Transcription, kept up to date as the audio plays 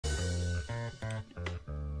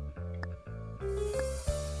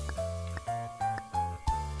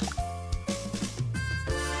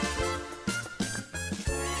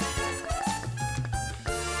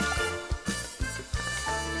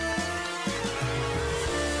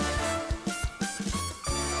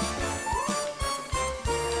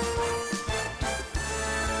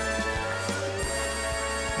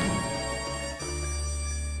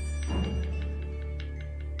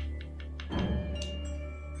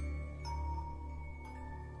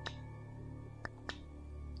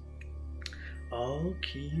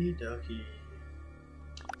Okie dokie.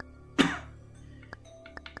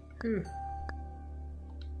 Whew.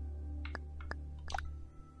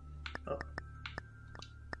 Oh.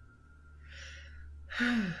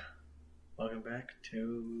 Welcome back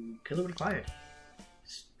to Killer with Fire.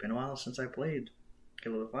 It's been a while since I played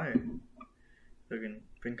Killer with Fire. I've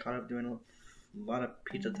been caught up doing a lot of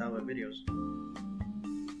Pizza Tower videos.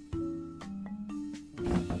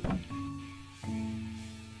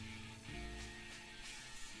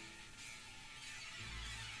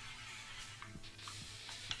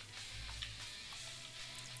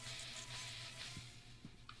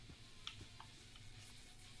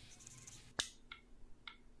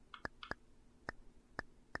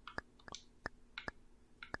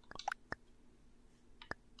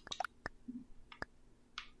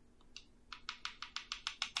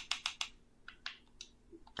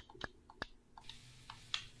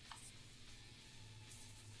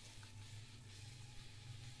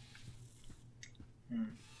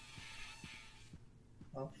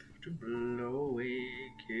 Off to blow away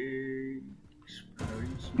cakes,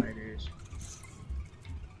 blowing spiders.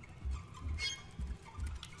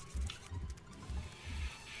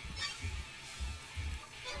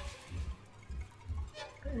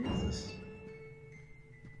 What is this?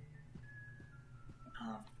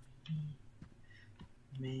 Oh,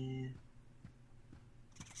 man.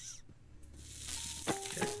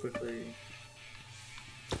 Gotta quickly.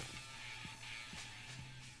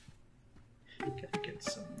 Gotta get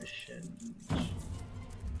some missions.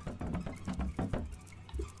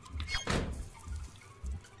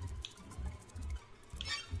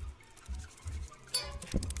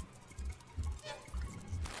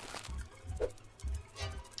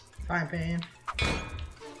 Fine pan.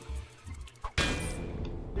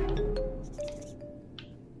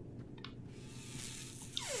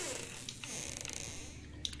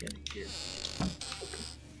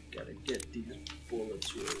 Gotta get these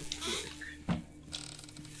bullets real quick.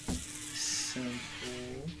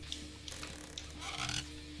 Simple.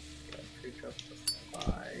 Gotta pick up the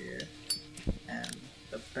fire and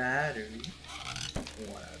the battery.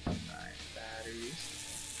 1 out of 9 batteries.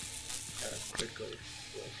 Gotta quickly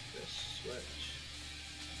flip this switch.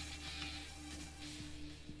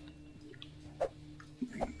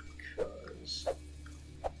 Because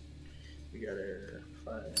we gotta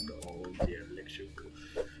find all the electrical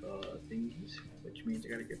thingies, which means I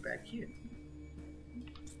gotta get back here.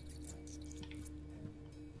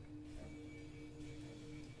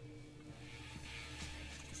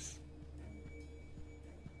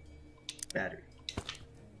 Battery.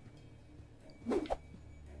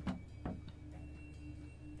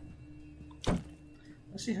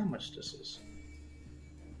 Let's see how much this is.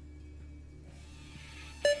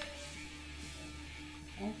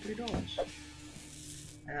 Oh, $3.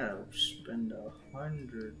 I'll spend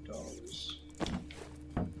 $100.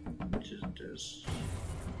 Which is this?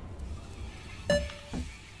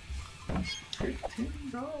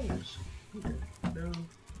 $15. Okay, no.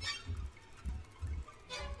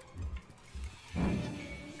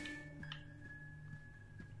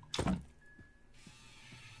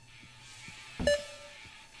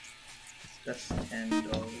 That's $10.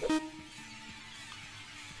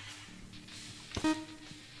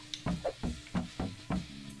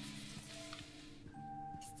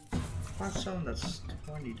 Find something that's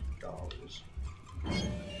 $20.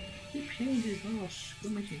 Keep hitting these little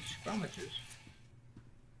skirmishing scrummages.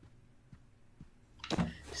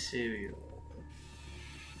 Cereal.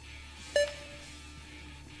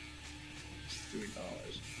 It's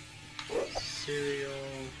 $3.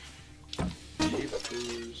 Cereal. Cheap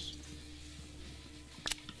booze.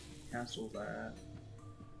 Cancel that.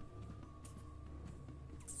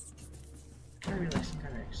 Gotta be like some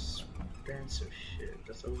kind of expensive shit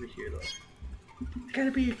that's over here though. It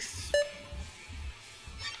gotta be $10.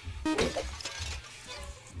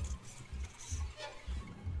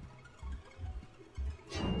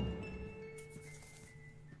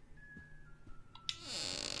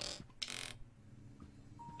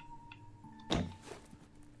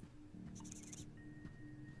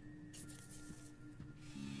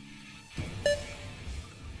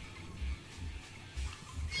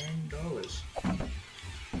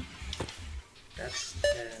 That's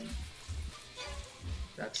 10.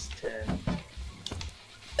 That's 10.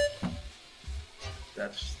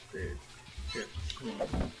 That's 15.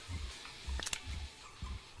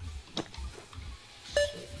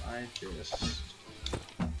 So I just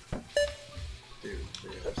do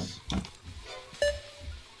this.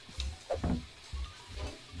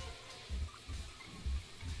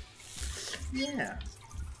 Yeah.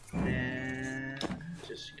 And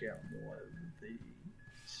just get more of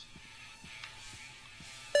these.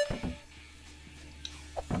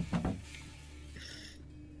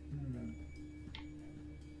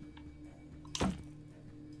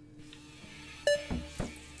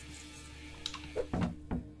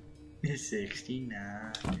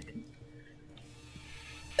 69.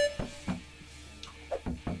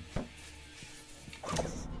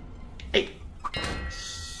 Hey! I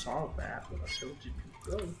saw that, but I told you to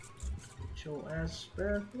go. Get your ass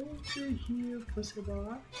back over here, pussy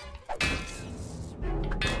boy.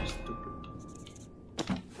 Stupid.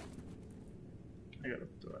 I gotta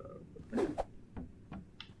throw it over there.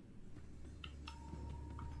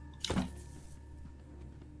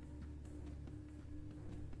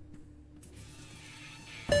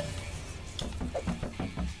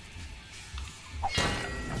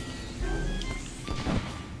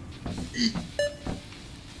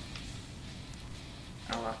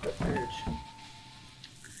 I like the fridge.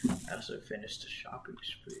 I also finished the shopping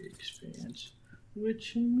spree experience,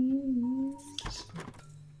 which means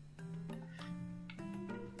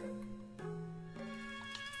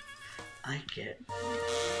I get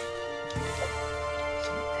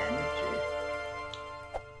some energy,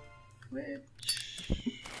 which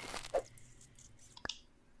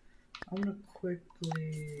I'm gonna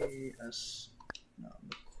quickly assign.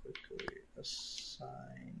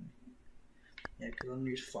 Yeah, because I'm gonna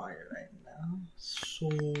use fire right now. So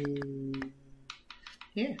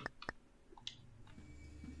yeah.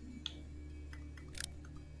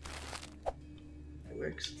 It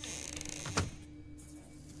works.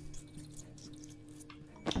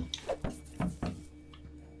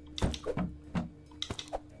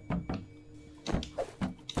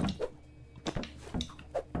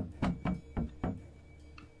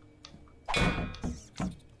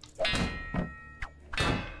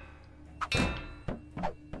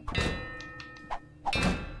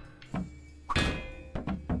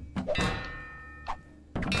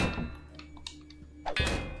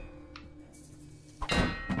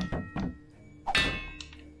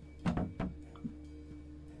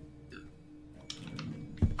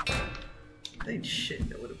 Ain't shit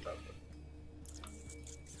that would have done it.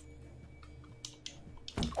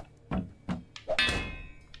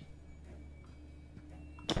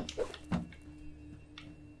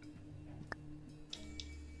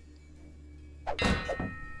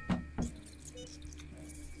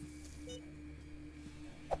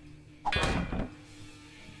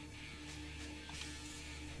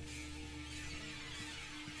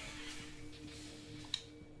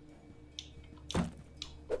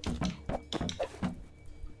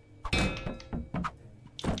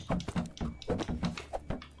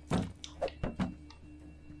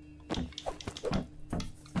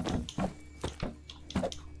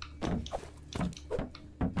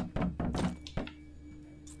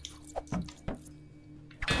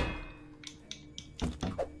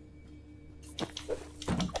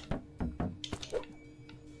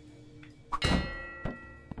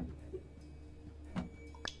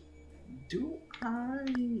 Do I?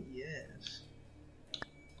 Yes.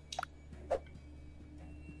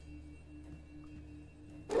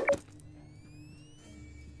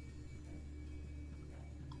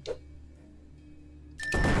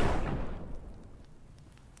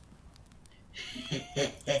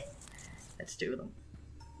 Let's do them.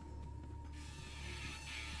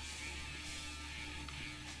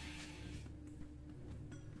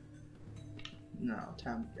 No,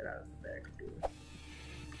 time to get out of the back door.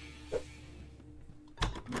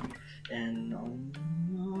 And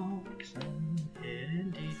unlocks and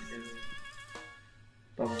indeed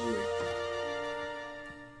probably.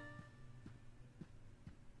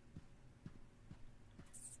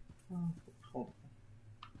 Oh, hold on.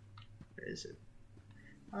 Where is it?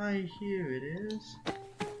 Here it is.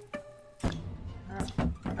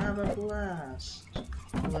 Have a blast.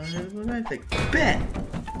 What I think? Bet!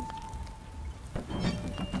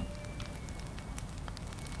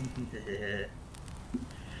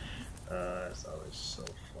 It's always so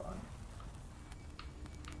fun.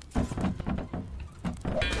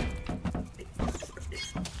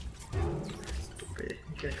 Stupid.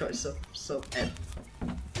 You gotta cut yourself so ed.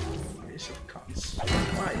 Yourself cuts.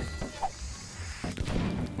 Quiet.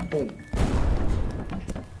 Boom.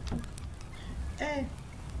 Hey!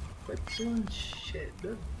 Quit doing shit,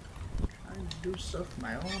 dude. Trying to do stuff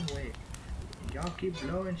my own way. Y'all keep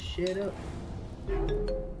blowing shit up.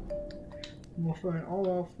 I'm gonna find all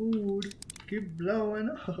our food. Keep blowing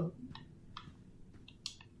up.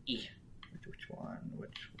 Which one?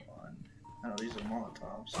 Which one? I know these are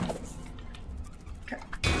Molotovs. Okay.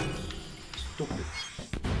 Stupid.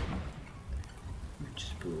 You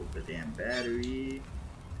just blew up the damn battery.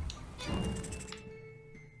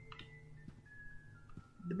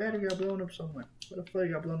 The battery got blown up somewhere. Where the fuck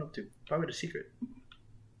it got blown up to? Probably the secret.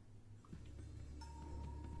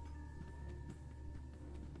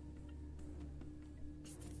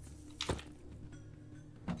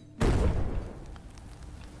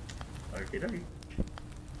 Okay, okay.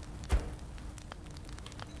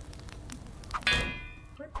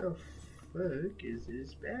 What the fuck is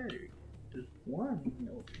this battery? There's one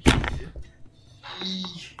over here.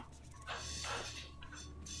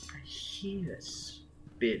 I hear a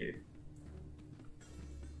spitter.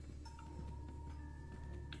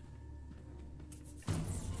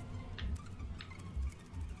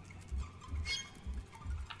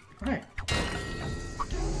 Alright.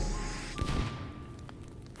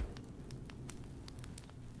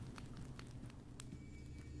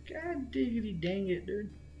 God diggity dang it,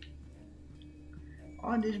 dude.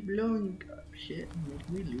 All this blowing up shit makes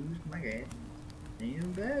me lose my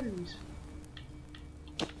damn batteries.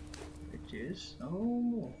 Which is so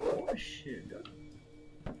more horseshit, dude.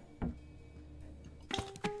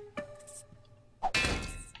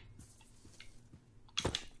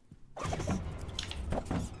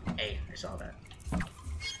 Hey, I saw that.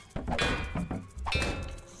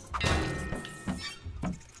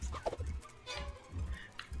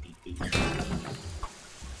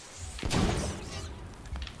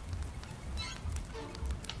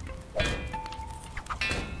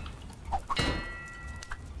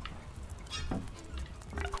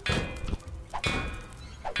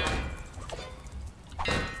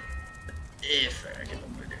 If I get the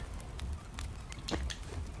murder.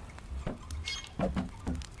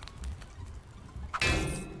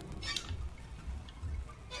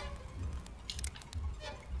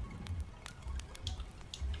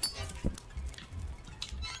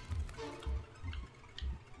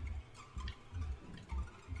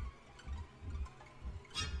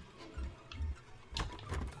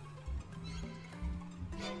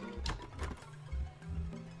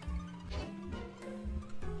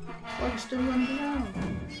 Fuck, still running around.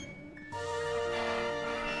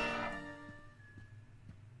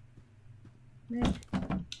 Man,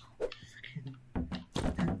 fucking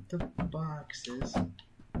at the boxes. Look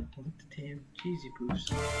at the damn cheesy poofs.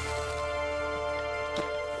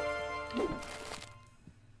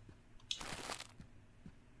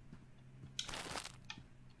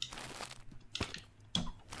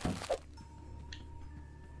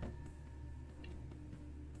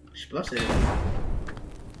 Explosive.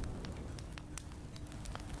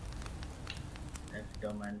 If you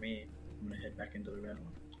don't mind me, I'm gonna head back into the red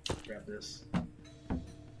one. Grab this.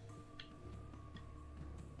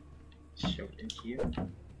 Shove it in here.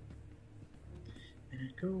 And I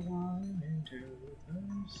go on into the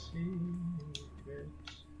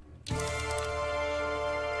secrets.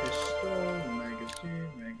 Pistol,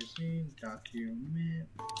 magazine, document.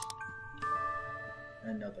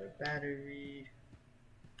 Another battery.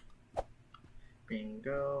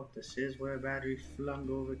 Bingo. This is where a battery flung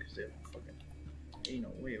over because it fucking ain't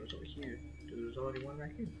no way it was over here. There was already one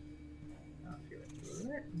right here. I feel like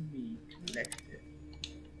let me collect it.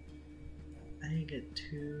 I get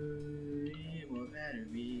 2 more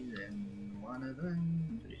batteries and one of them,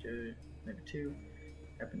 I'm pretty sure, maybe 2,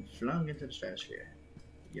 have been flung into the stratosphere.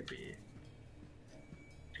 Yippee.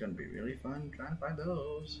 It's gonna be really fun trying to find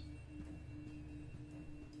those.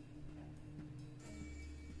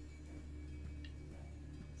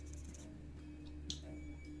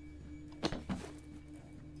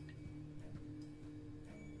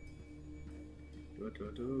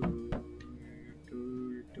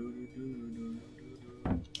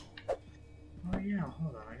 Oh yeah,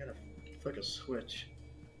 hold on, I gotta flick a switch.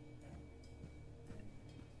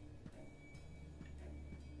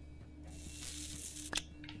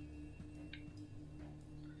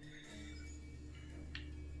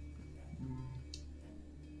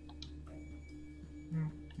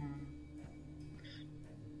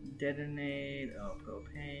 Detonate,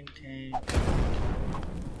 propane tank.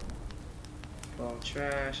 Ball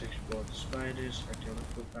trash, explode the spiders, select your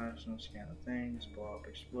liquid passion, scan the things, blow up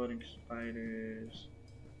exploding spiders.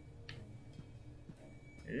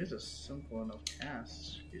 It is a simple enough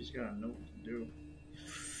task, you just gotta know what to do.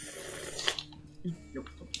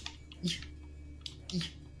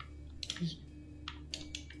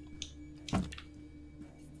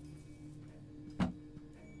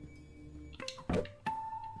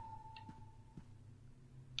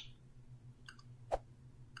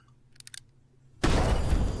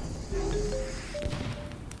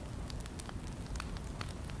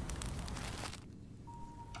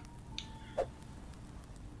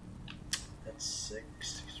 That's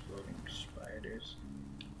 6 exploding spiders.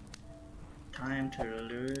 Time to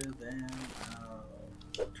lure them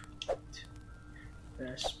out.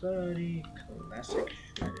 Best buddy, classic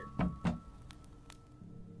shredded.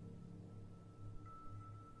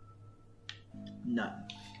 None.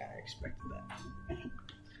 I expected that.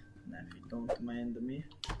 Now if you don't mind me,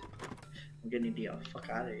 I'm gonna need the fuck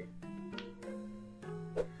out of here.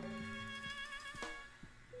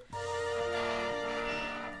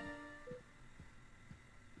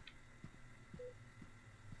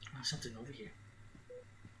 There's something over here.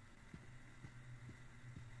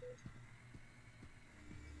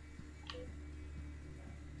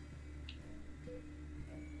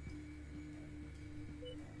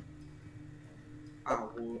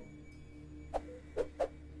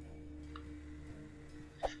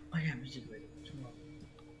 Oh yeah, music radio.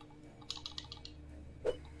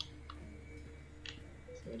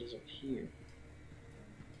 So it is up here.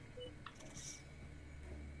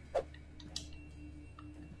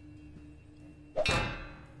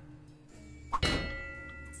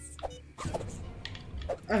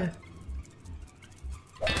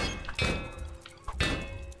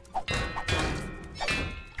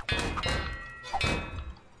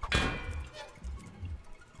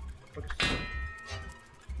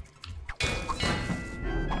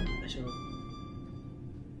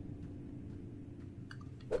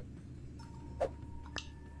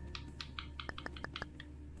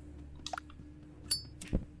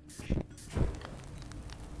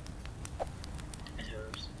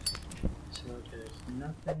 So there's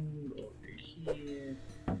nothing over here.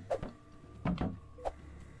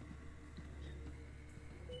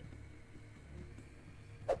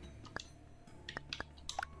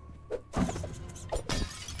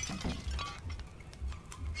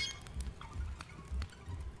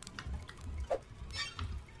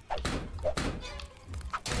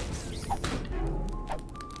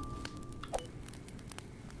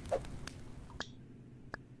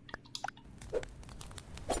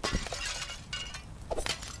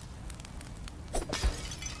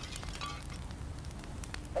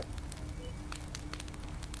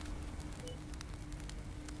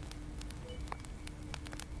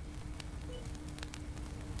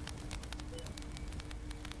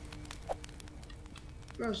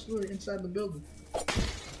 Gosh, look inside the building.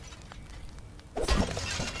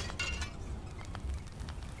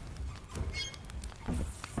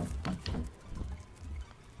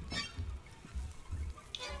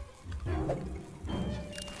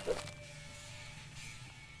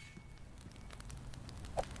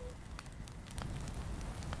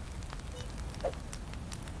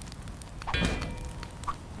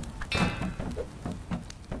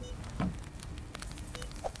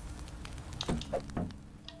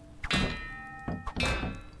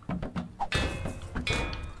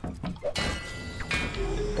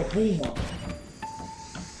 Kaboom!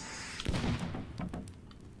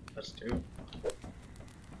 Let's do it.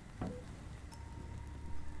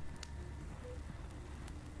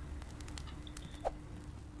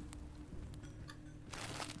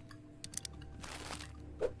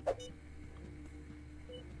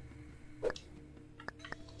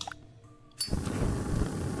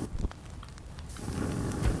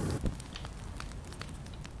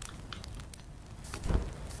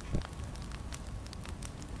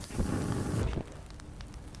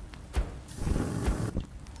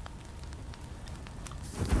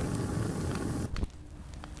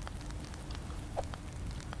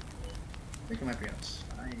 I think it might be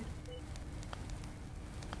outside.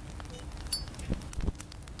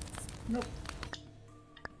 Nope.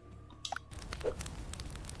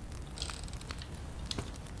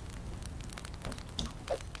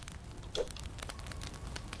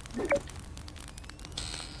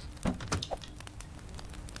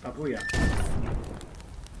 Oh, booyah.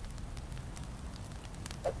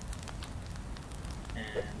 And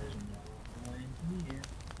there's no one here.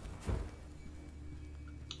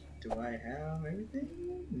 Do I have everything?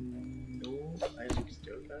 No, I'm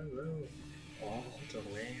still kind of low. All the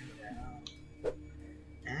way around.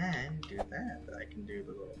 And do that. I can do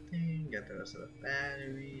the little thing, get the rest of the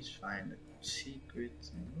batteries, find the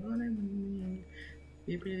secrets, and what I need.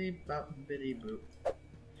 Bippity bop bitty boop.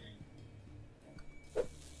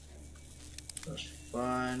 It was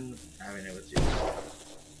fun having it with you.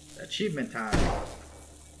 Achievement time!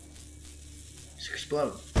 Just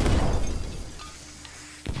explode.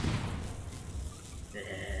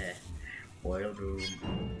 Yeah. Oil room.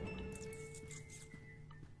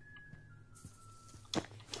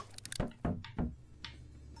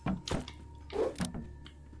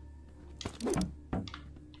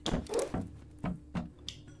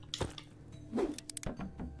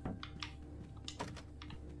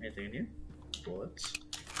 Anything in here? Bullets.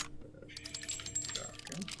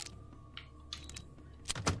 Shotgun.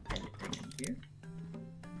 Anything in here?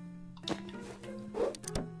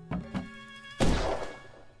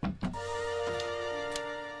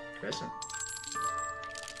 Present.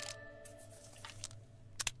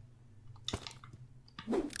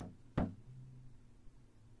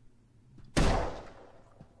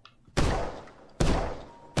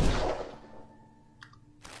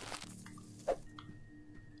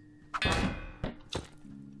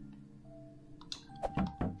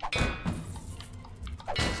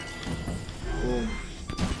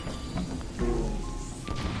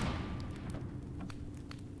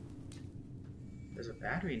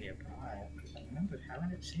 battery nearby because I remember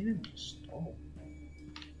having it seen it in the stove.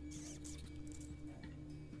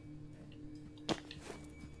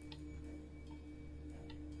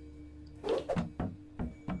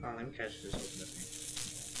 Oh, let me catch this. Open this thing.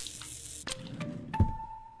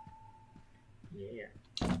 Yeah.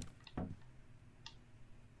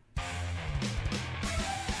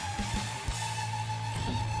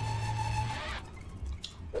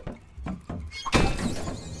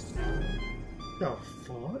 The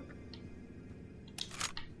fuck?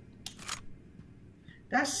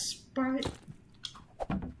 That's spider.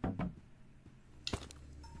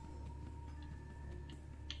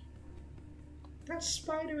 That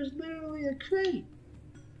spider is literally a crate.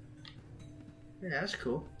 Yeah, that's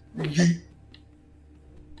cool.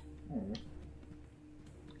 Oh.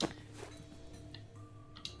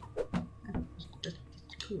 That's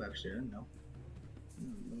cool, actually. I didn't know.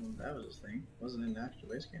 That was a thing. Wasn't in the actual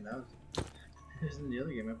base game. That was in the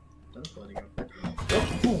other game. I've done floating up there.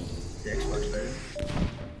 Oh, boom! The Xbox version.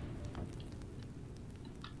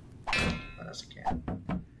 Oh, that's a can.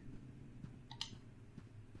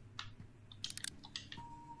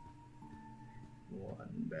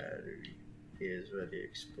 One battery. Here's where the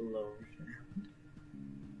explosion happened.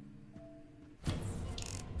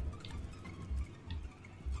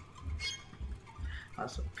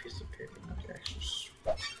 That's a piece of paper, not the actual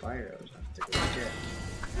spider. I was gonna have to go get.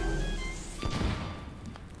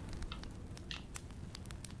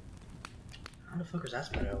 How the fuck was that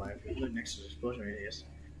spider alive? It looked next to the explosion radius,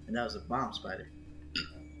 and that was a bomb spider.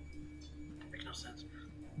 Makes no sense.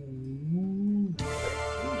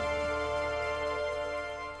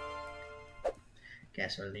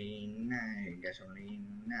 Gasoline,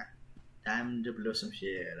 gasoline. Time to blow some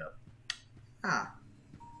shit up. Ah.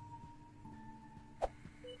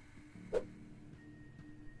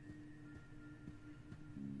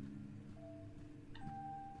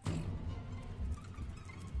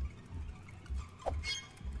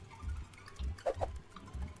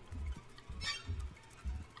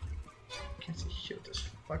 Can't see shit with this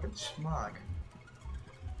fucking smog.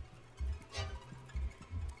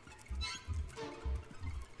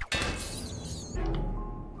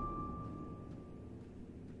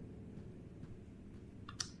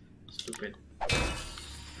 Stupid.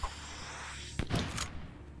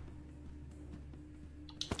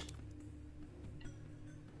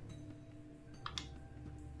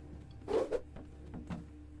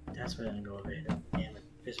 That's why I didn't go over here. Damn it,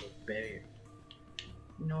 physical barrier.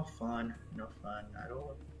 No fun at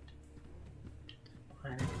all.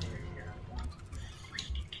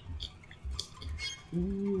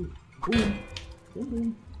 Ooh, boom, boom,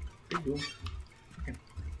 boom, big boom. Okay.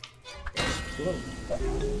 Explode.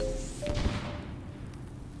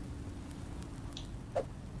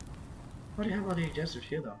 What do you have all the adjusters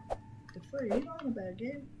here though? The fuck, you know in a bad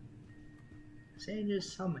game? Saying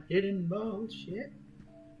just some hidden bullshit.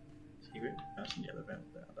 Secret? That's in the other vent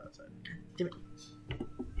on the outside. Damn it.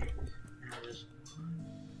 Now there's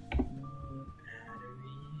one more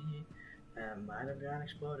battery that might have gone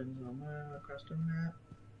exploding somewhere across the map.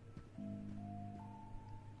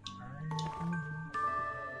 I don't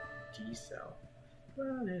know. D-cell.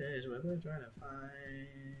 Well, it is what we're trying to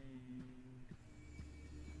find.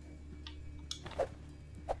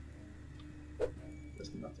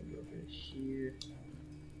 There's nothing over here.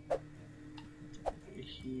 Nothing over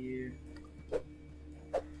here.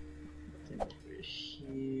 Nothing over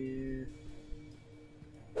here.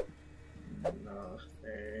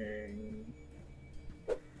 Nothing.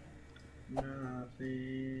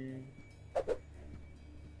 Nothing.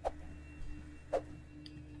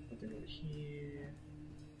 Nothing over here.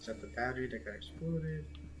 Except the battery that got exploded.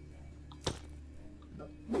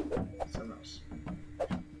 Nope. Something else.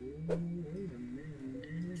 Ooh, wait a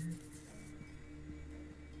minute.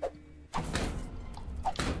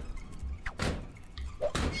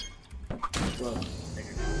 Whoa, there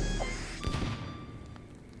you go.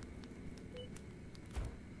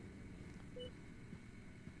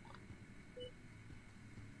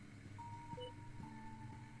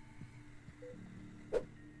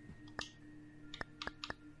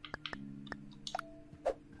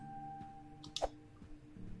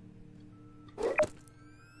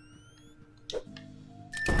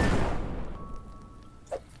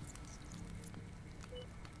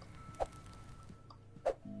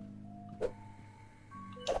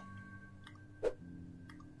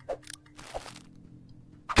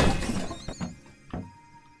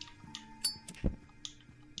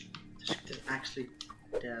 Actually,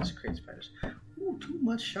 does create spiders. Ooh, too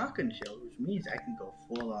much shotgun shells, which means I can go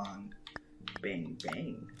full on bang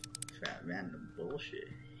bang for that random bullshit.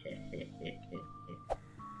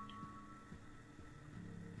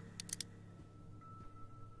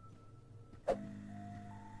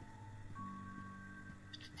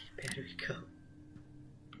 battery go?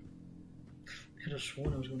 I could have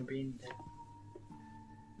sworn I was gonna be in there.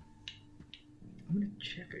 I'm gonna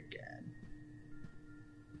check again.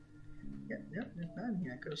 Yep, there's not in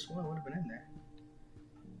here. I could have sworn I would have been in there.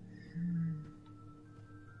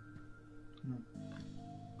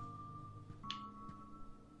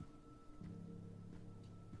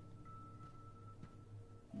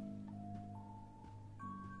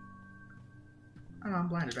 Oh no, I'm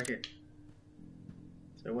blind. It's back here.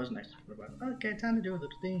 So it was next. Okay, time to do a little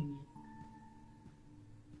thing.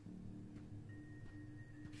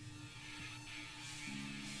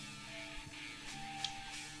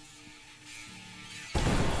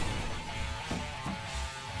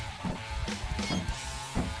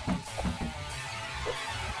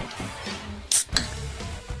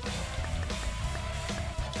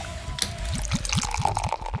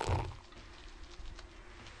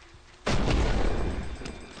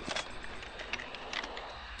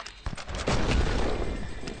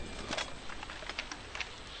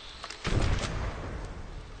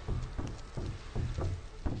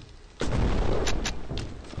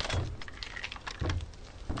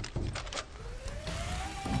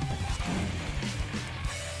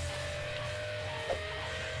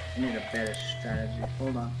 I need a better strategy.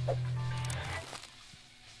 Hold on.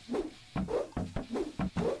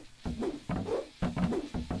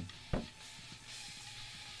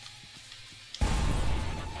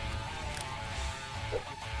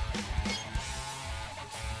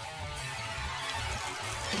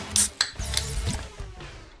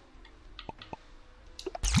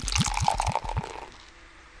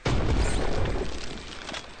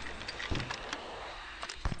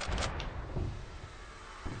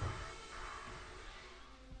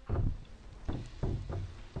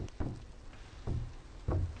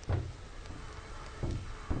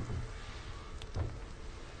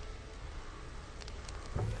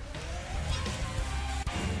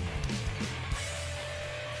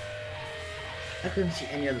 I couldn't see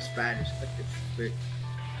any other spiders. What the frick?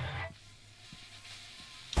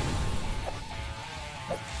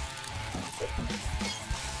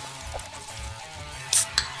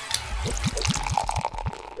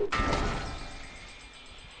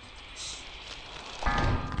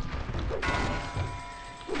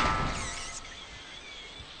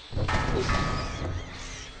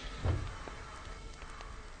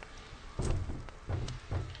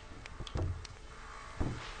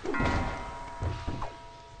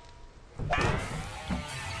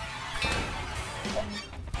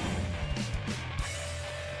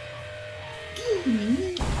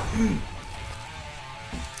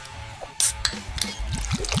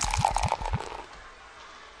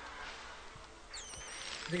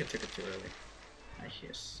 I think I took it too early. I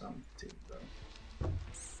hear something though.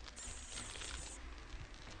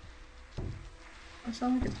 I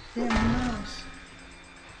sound like a damn mouse.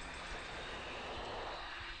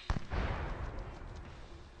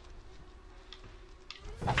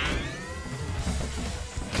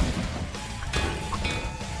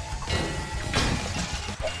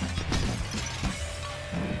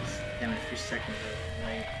 Damn it, a few seconds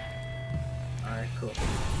late. Alright, cool.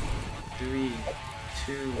 3,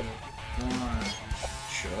 2, 1,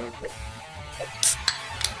 sure.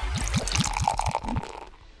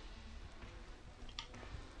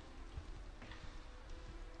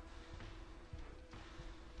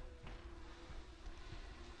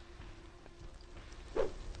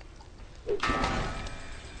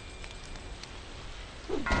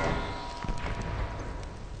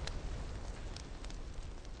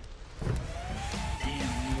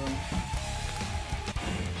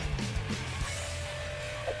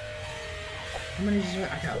 How many is I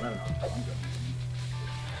got 11. I'm good.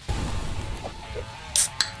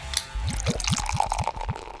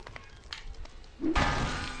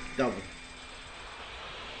 Double.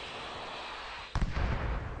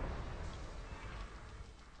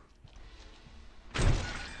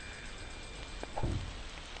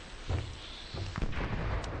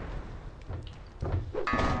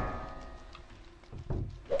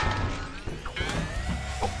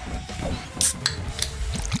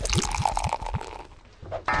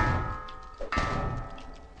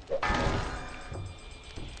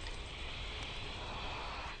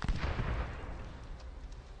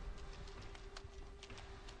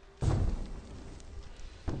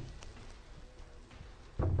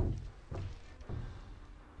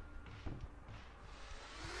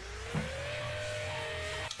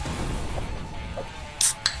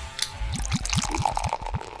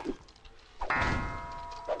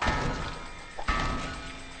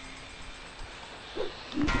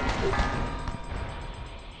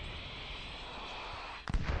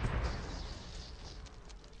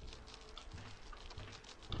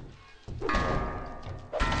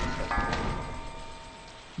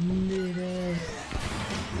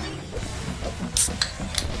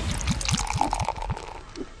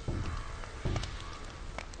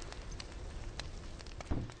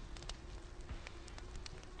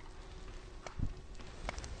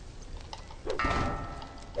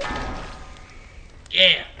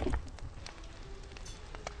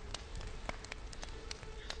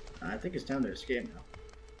 I think it's time to escape now.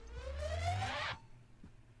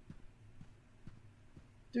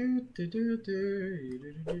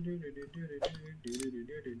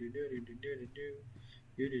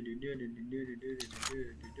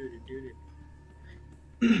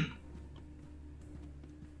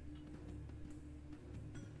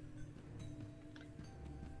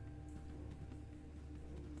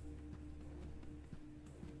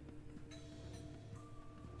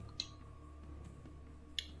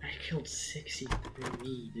 I killed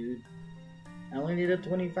 63, dude. I only need a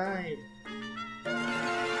 25.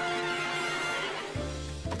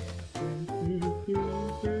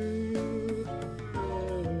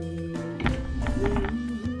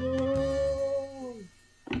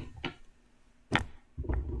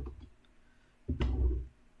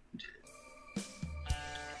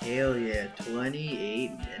 Hell yeah,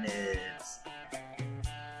 28 minutes.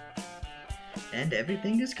 And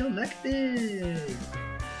everything is collected.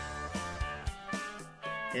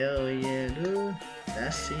 Hell yeah, dude.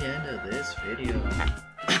 That's the end of this video.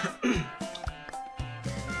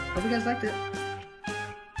 Hope you guys liked it.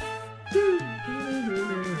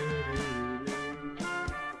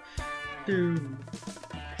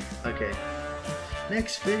 Okay.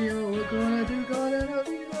 Next video, we're gonna do Garden of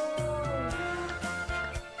Eden.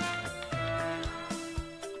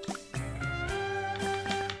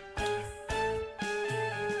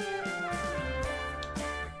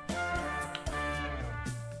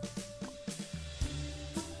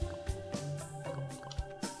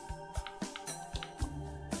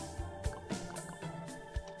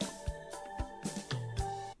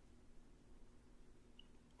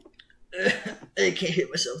 I can't hear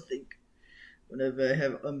myself think whenever I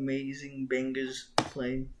have amazing bangers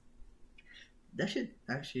playing. That shit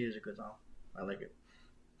actually is a good song. I like it.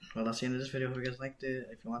 Well, that's the end of this video. Hope you guys liked it.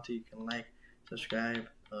 If you want to, you can like, subscribe,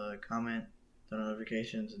 comment, turn on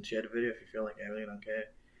notifications, and share the video if you feel like I really don't care.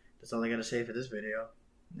 That's all I gotta say for this video.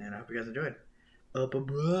 And I hope you guys enjoyed.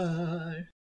 Bye-bye.